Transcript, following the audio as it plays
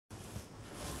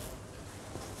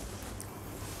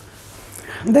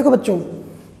देखो बच्चों,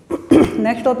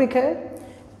 next topic है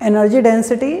energy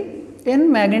density in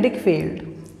magnetic field.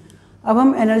 अब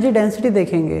हम एनर्जी डेंसिटी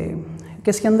देखेंगे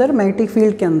किसके अंदर, मैग्नेटिक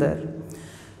फील्ड के अंदर।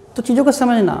 तो चीज़ों को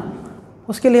समझना,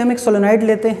 उसके लिए हम एक सोलेनॉइड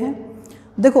लेते हैं।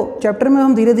 देखो चैप्टर में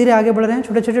हम धीरे धीरे आगे बढ़ रहे हैं,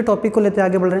 छोटे छोटे टॉपिक को लेते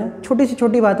आगे बढ़ रहे हैं, छोटी सी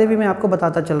छोटी बातें भी मैं आपको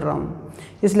बताता चल रहा हूँ।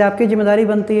 इसलिए आपकी जिम्मेदारी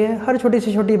बनती है हर छोटी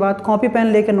सी छोटी बात कॉपी पेन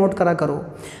लेकर नोट करा करो।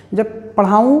 जब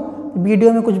पढ़ाऊँ,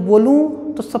 वीडियो में कुछ बोलूँ,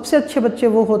 तो सबसे अच्छे बच्चे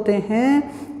वो होते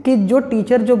हैं कि जो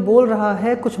टीचर जो बोल रहा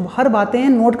है कुछ हर बातें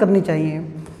नोट करनी चाहिए।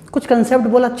 कुछ कंसेप्ट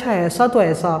बोला, अच्छा ऐसा तो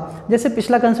ऐसा, जैसे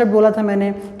पिछला कंसेप्ट बोला था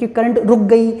मैंने कि करंट रुक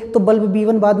गई तो बल्ब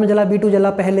B1 बाद में जला, B2 जला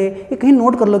पहले, ये कहीं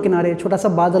नोट कर लो किनारे, छोटा सा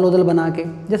बादल उदल बना के,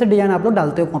 जैसे डिजाइन आप लोग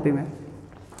डालते हो कॉपी में,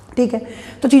 ठीक है।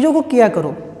 तो चीज़ों को किया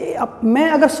करो। अब मैं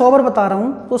अगर 100 बार बता रहा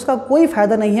हूँ तो उसका कोई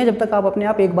फ़ायदा नहीं है जब तक आप अपने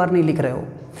आप एक बार नहीं लिख रहे हो।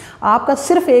 आपका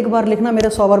सिर्फ एक बार लिखना मेरे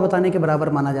 100 बार बताने के बराबर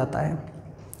माना जाता है।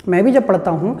 मैं भी जब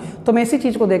पढ़ता हूँ तो मैं इसी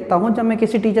चीज़ को देखता हूँ, जब मैं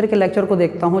किसी टीचर के लेक्चर को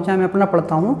देखता हूँ, चाहे मैं अपना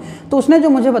पढ़ता हूँ, तो उसने जो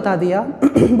मुझे बता दिया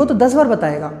वो तो 10 बार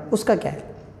बताएगा, उसका क्या है।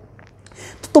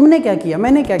 तो तुमने क्या किया,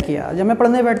 मैंने क्या किया, जब मैं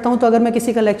पढ़ने बैठता हूँ तो अगर मैं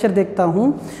किसी का लेक्चर देखता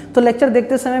हूँ तो लेक्चर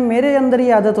देखते समय मेरे अंदर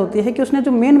ये आदत होती है कि उसने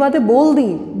जो मेन बातें बोल दी,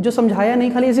 जो समझाया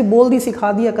नहीं, खाली ऐसे बोल दी,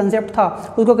 सिखा दिया, कंसेप्ट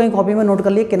था, उसको कहीं कॉपी में नोट कर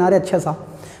लिया किनारे अच्छा सा,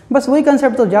 बस वही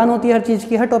कंसेप्ट। तो जान होती है हर चीज़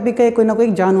की, हर टॉपिक का कोई ना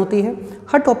कोई जान होती है,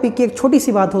 हर टॉपिक की एक छोटी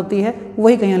सी बात होती है,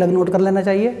 वही कहीं अलग नोट कर लेना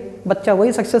चाहिए। बच्चा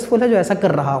वही सक्सेसफुल है जो ऐसा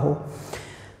कर रहा हो।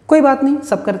 कोई बात नहीं,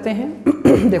 सब करते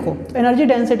हैं। देखो energy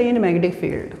density in magnetic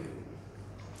field,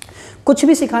 कुछ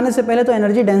भी सिखाने से पहले तो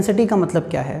एनर्जी डेंसिटी का मतलब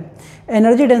क्या है।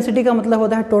 एनर्जी डेंसिटी का मतलब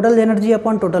होता है total energy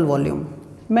upon total volume.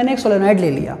 मैंने एक सोलेनॉइड ले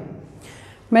लिया,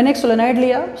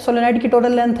 सोलेनॉइड की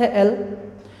टोटल लेंथ है L,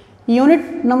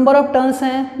 unit number of turns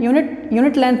हैं,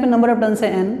 यूनिट लेंथ में नंबर ऑफ टर्न्स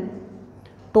है N,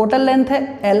 टोटल लेंथ है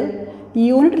L,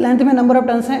 यूनिट लेंथ में नंबर ऑफ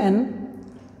टर्न्स है N,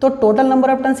 तो टोटल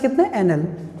नंबर ऑफ टर्न्स कितने, NL।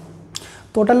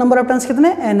 Total number of turns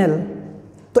कितने, NL,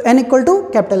 तो N equal to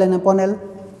capital N upon L।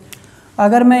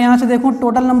 अगर मैं यहाँ से देखूँ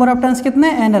टोटल नंबर ऑफ टर्न्स कितने,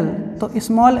 NL, तो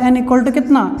स्मॉल n इक्वल टू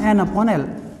कितना, N अपॉन L।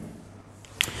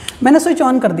 मैंने स्विच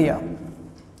ऑन कर दिया।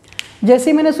 जैसे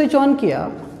ही मैंने स्विच ऑन किया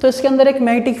तो इसके अंदर एक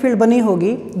मैग्नेटिक फील्ड बनी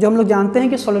होगी, जो हम लोग जानते हैं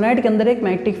कि सोलेनॉइड के अंदर एक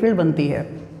मैग्नेटिक फील्ड बनती है।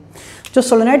 जो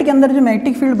सोलेनॉइड के अंदर जो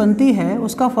मैग्नेटिक फील्ड बनती है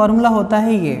उसका फॉर्मूला होता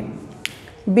है ये,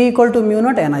 B equal to mu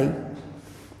naught NI,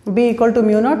 B equal to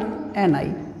mu naught NI।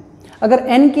 अगर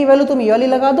n की वैल्यू तुम ये वाली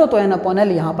लगा दो तो N अपॉन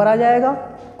L यहाँ पर आ जाएगा,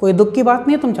 कोई दुख की बात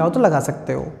नहीं है, तुम चाहो तो लगा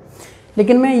सकते हो,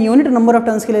 लेकिन मैं यूनिट नंबर ऑफ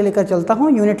टर्न्स के लिए लेकर चलता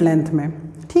हूँ यूनिट लेंथ में,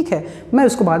 ठीक है। मैं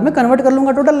उसको बाद में कन्वर्ट कर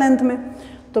लूँगा टोटल लेंथ में।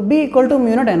 तो B equal to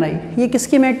mu naught NI, ये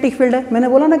किसकी मैग्नेटिक फील्ड है, मैंने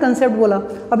बोला ना कंसेप्ट बोला।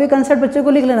 अब ये कंसेप्ट बच्चे को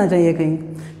लिख लेना चाहिए कहीं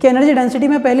कि एनर्जी डेंसिटी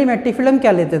में पहली मैग्नेटिक फील्ड हम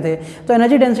क्या लेते थे। तो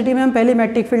एनर्जी डेंसिटी में हम पहली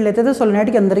मैग्नेटिक फील्ड लेते थे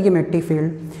सोलेनॉइड के अंदर की मैग्नेटिक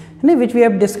फील्ड, है, which we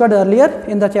have discussed earlier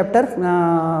in the chapter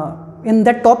in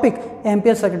that topic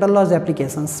ampere circuit laws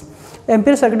applications.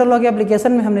 Ampere circuit law के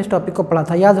एप्लीकेशन में हमने इस टॉपिक को पढ़ा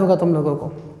था, याद होगा तुम लोगों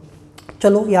को,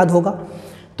 चलो याद होगा।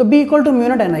 तो B equal to mu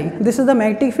naught NI, this is the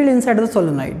magnetic field inside the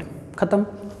solenoid, खत्म।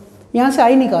 यहाँ से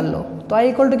I निकाल लो तो I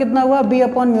इक्वल टू कितना हुआ, B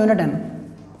upon mu naught N।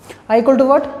 I equal to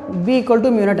what, B equal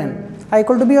to mu naught N, I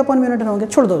equal to B upon mu naught N हो गया,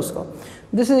 छोड़ दो उसको।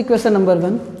 This is equation number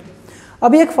 1।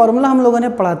 अभी एक फॉर्मूला हम लोगों ने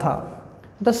पढ़ा था,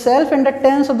 the self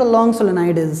inductance of the long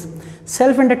solenoid is.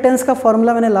 Self inductance का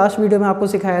फॉर्मूला मैंने लास्ट वीडियो में आपको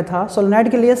सिखाया था। सोलेनॉइड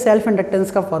के लिए सेल्फ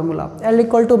इंडक्टेंस का formula L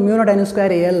equal to mu naught N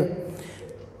square AL,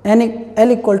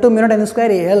 L equal to mu naught N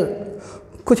square AL,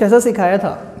 कुछ ऐसा सिखाया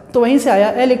था। तो वहीं से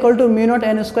आया L equal to mu naught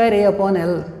N square A upon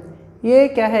L। ये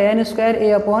क्या है, N square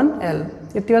A upon L।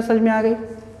 इतनी बात समझ में आ गई।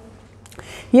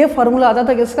 ये फॉर्मूला आता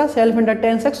था किसका, सेल्फ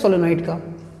इंडक्टेंस एक्स सोलेनॉइड का।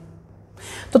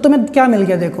 तो तुम्हें क्या मिल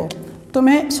गया, देखो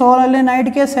तुम्हें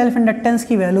सोलेनॉइड के सेल्फ इंडक्टेंस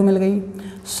की वैल्यू मिल गई,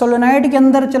 सोलेनॉइड के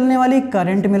अंदर चलने वाली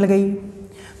करंट मिल गई।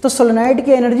 तो सोलेनॉइड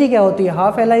की एनर्जी क्या होती है,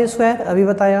 हाफ Li स्क्वायर, अभी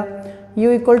बताया,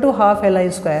 U equal to half Li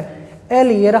square.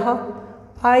 L ये रहा,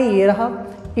 I ये रहा,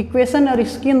 इक्वेशन और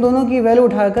इसकी इन दोनों की वैल्यू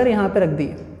उठाकर यहाँ पे रख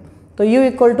दी। तो U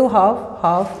equal to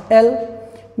half L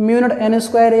mu naught N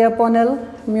square A upon L,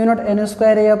 mu naught N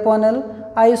square A upon L,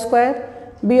 I square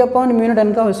B upon mu naught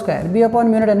N का whole square, B upon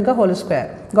mu naught N का whole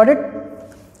square. Got it,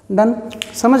 done,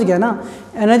 समझ गया ना।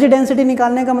 Energy density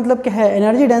निकालने का मतलब क्या है,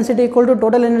 energy density equal to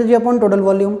total energy upon total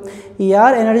volume.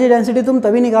 यार एनर्जी डेंसिटी तुम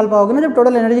तभी निकाल पाओगे ना जब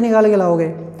टोटल एनर्जी निकाल के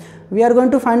लाओगे। We are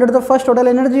going to find out the first total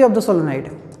energy of the solenoid,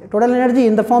 total energy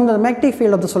in the form of the magnetic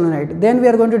field of the solenoid. Then we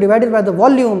are going to divide it by the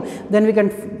volume. Then we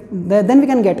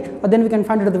can get, or then we can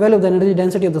find out the value of the energy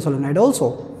density of the solenoid also.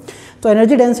 तो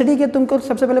energy density के तुमको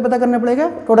सबसे पहले पता करना पड़ेगा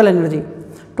total energy.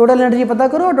 Total energy पता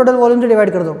करो और टोटल वॉल्यूम से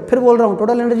डिवाइड कर दो। फिर बोल रहा हूँ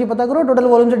टोटल एनर्जी पता करो, टोटल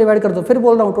वॉल्यूम से डिवाइड कर दो। फिर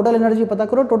बोल रहा हूँ टोटल एनर्जी पता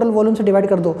करो, टोटल वॉल्यूम से डिवाइड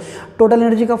कर दो। टोटल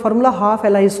एनर्जी का formula half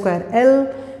Li square, L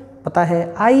पता है,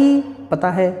 I पता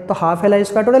है, तो half L I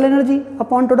square total energy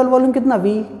upon total volume कितना V,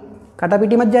 काटा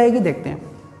पीटी मत जाएगी, देखते हैं।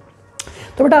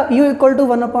 तो बेटा U equal to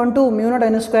 1/2 mu not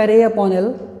an square A upon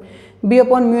L B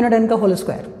upon mu not an का होल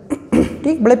स्क्वायर।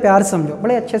 ठीक, बड़े प्यार से समझो,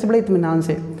 बड़े अच्छे से, बड़े इत्मीनान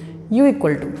से। U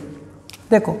इक्वल टू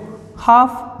देखो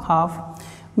half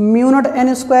mu not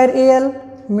an square A L,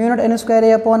 mu not an square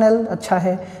A upon L, अच्छा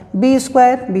है, B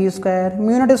square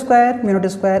mu naught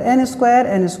square N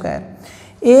square.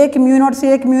 एक म्यू नॉट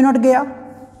से एक म्यू नॉट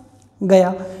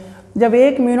गया, जब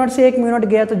एक म्यू नॉट से एक म्यू नॉट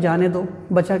गया तो जाने दो,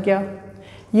 बचा क्या,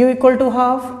 U equal to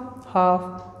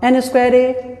half an square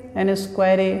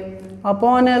A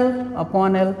upon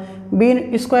L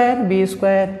B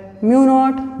square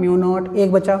mu naught,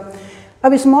 एक बचा।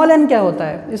 अब स्मॉल एन क्या होता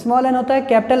है, स्मॉल एन होता है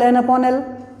कैपिटल एन अपॉन एल,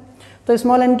 तो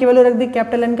स्मॉल एन की वैल्यू रख दी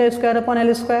कैपिटल एन का स्क्वायर अपॉन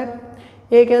एल स्क्वायर,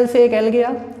 एक एल से एक एल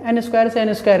गया, एन स्क्वायर से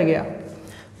एन स्क्वायर गया,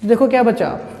 देखो क्या बचा,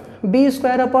 B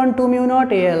square upon 2 mu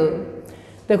not A L,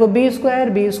 देखो B square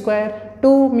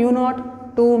 2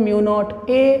 mu not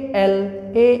A L,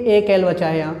 एक एल बचा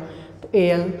है यहाँ, तो ए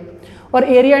एल। और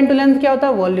एरिया इंटू लेंथ क्या होता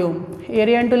है, वॉल्यूम,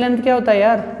 एरिया इंटू लेंथ क्या होता है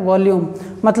यार, वॉल्यूम।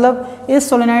 मतलब इस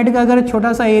सोलेनाइड का अगर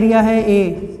छोटा सा एरिया है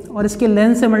ए और इसके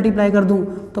लेंथ से मल्टीप्लाई कर दूँ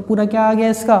तो पूरा क्या आ गया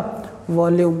इसका,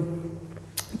 वॉल्यूम।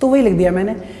 तो वही लिख दिया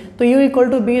मैंने। तो U equal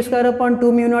to be square upon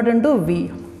 2 mu naught into we,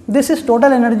 this is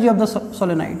total energy of the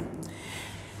solenoid.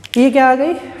 ये क्या आ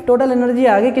गई, टोटल एनर्जी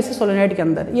आ गई किसी सोलेनाइड के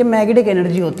अंदर। ये मैग्नेटिक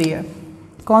एनर्जी होती है,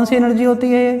 कौन सी एनर्जी होती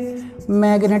है ये,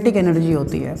 मैग्नेटिक एनर्जी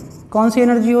होती है। कौन सी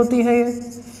एनर्जी होती है ये,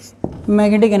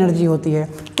 मैग्नेटिक एनर्जी होती है।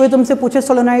 कोई तुमसे पूछे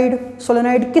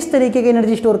सोलेनाइड किस तरीके की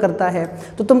एनर्जी स्टोर करता है,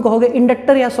 तो तुम कहोगे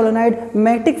इंडक्टर या सोलेनाइड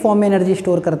मैग्नेटिक फॉर्म में एनर्जी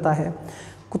स्टोर करता है।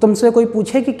 तुमसे कोई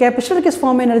पूछे कि कैपेसिटर किस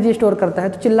फॉर्म में एनर्जी स्टोर करता है,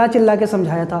 तो चिल्ला के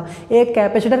समझाया था, एक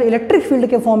कैपेसिटर इलेक्ट्रिक फील्ड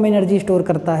के फॉर्म में एनर्जी स्टोर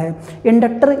करता है,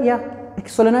 इंडक्टर या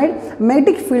सोलेनाइड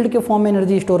मैग्नेटिक फील्ड के फॉर्म में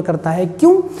एनर्जी स्टोर करता है।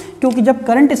 क्यों, क्योंकि जब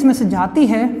करंट इसमें से जाती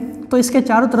है तो इसके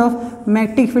चारों तरफ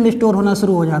मैग्नेटिक फील्ड स्टोर होना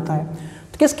शुरू हो जाता है।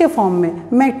 तो किसके फॉर्म में,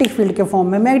 मैग्नेटिक फील्ड के फॉर्म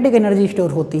में मैग्नेटिक एनर्जी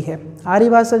स्टोर होती है। आ रही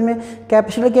बात समझ में,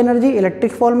 कैपेसिटर की एनर्जी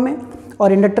इलेक्ट्रिक फॉर्म में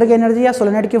और इंडक्टर की एनर्जी या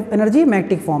सोलेनाइड की एनर्जी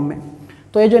मैग्नेटिक फॉर्म में।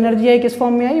 तो ये जो एनर्जी है किस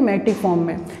फॉर्म में आई, मैग्नेटिक फॉर्म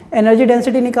में। एनर्जी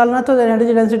डेंसिटी निकालना तो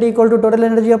energy density equal to total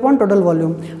energy upon total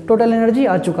volume. Total energy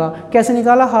आ चुका, कैसे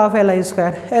निकाला, half L I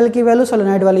square, L की वैल्यू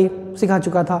सोलेनाइड वाली सिखा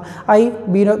चुका था, आई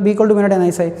B equal to mu not an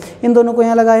आई से, इन दोनों को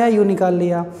यहाँ लगाया, यू निकाल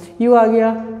लिया, यू आ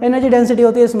गया। एनर्जी डेंसिटी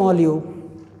होती है स्मॉल यू,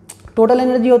 टोटल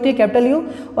एनर्जी होती है कैपिटल यू,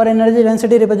 और energy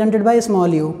density represented by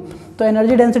small you. तो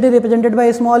energy density represented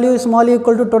by small you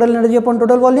equal to total energy upon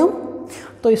total volume.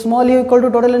 तो small you equal to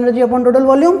total energy upon total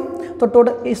volume. तो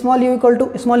total small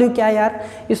you क्या है यार,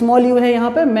 small you है यहाँ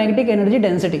पे magnetic energy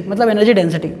density, मतलब energy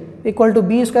density equal to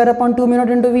be square upon 2 mu naught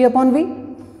into we upon we.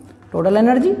 Total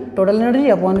energy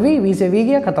upon we से we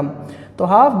गया खत्म, तो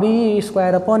half B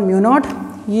square upon mu naught,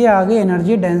 ये आ गई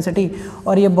एनर्जी डेंसिटी।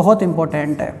 और ये बहुत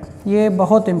इंपॉर्टेंट है, ये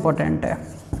बहुत इंपॉर्टेंट है।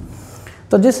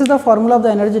 तो this is the formula of the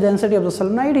energy density of the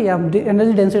solenoid या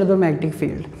energy density of the magnetic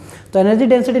field. तो एनर्जी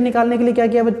डेंसिटी निकालने के लिए क्या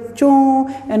किया बच्चों,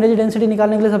 एनर्जी डेंसिटी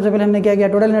निकालने के लिए सबसे पहले हमने क्या किया,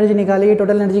 टोटल एनर्जी निकाली।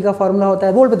 टोटल एनर्जी का फॉर्मूला होता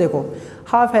है, बोर्ड पे देखो,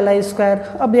 हाफ एल आई स्क्वायर।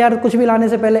 अब यार कुछ भी लाने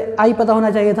से पहले आई पता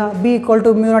होना चाहिए था, B equal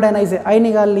to mu not an आई से आई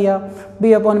निकाल लिया,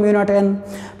 B upon mu not an.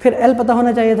 फिर एल पता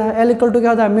होना चाहिए था, एल इक्वल टू क्या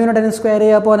होता है, mu not an square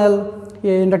A upon L,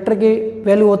 ये इंडक्टर की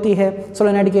वैल्यू होती है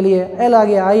सोलेनाइड के लिए। एल आ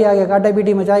गया, आई आ गया, काटा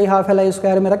पीटी मचाई, हाफ एल आई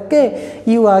स्क्वायर में रख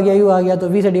के यू आ गया तो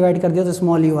वी से डिवाइड कर दिया तो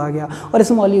स्मॉल यू आ गया। और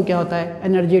स्मॉल यू क्या होता है,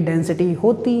 एनर्जी डेंसिटी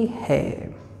होती है।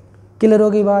 क्लियर हो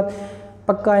गई बात,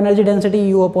 पक्का। Energy density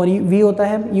you upon we होता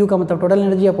है, यू का मतलब total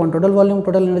energy upon total volume.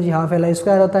 Total energy half L I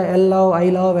square होता है, एल लाओ आई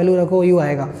लाओ वैल्यू रखो, यू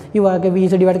आएगा, यू आके वी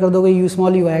से डिवाइड कर दोगे, यू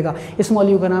स्मॉल यू आएगा। स्मॉल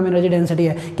यू का नाम एनर्जी डेंसिटी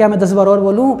है। क्या मैं 10 बार और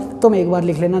बोलूँ, तुम एक बार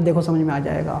लिख लेना, देखो समझ में आ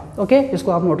जाएगा। ओके,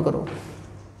 इसको आप नोट करो।